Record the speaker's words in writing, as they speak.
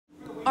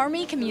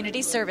Army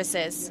Community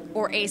Services,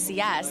 or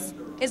ACS,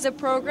 is a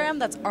program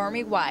that's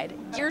Army-wide,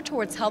 geared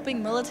towards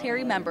helping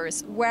military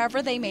members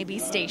wherever they may be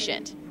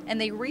stationed,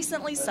 and they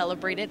recently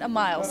celebrated a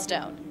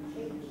milestone.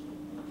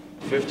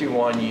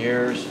 51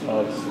 years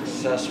of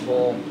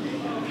successful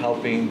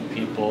helping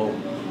people,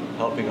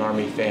 helping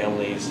Army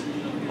families,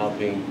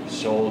 helping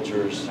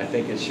soldiers. I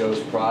think it shows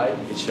pride,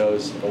 it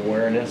shows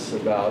awareness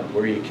about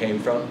where you came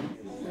from.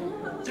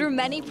 Through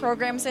many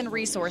programs and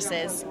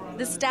resources,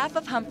 the staff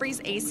of Humphreys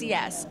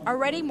ACS are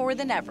ready more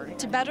than ever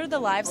to better the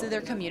lives of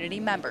their community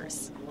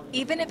members,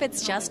 even if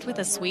it's just with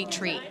a sweet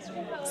treat.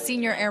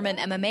 Senior Airman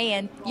Emma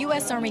Mayen,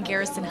 U.S. Army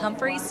Garrison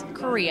Humphreys,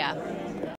 Korea.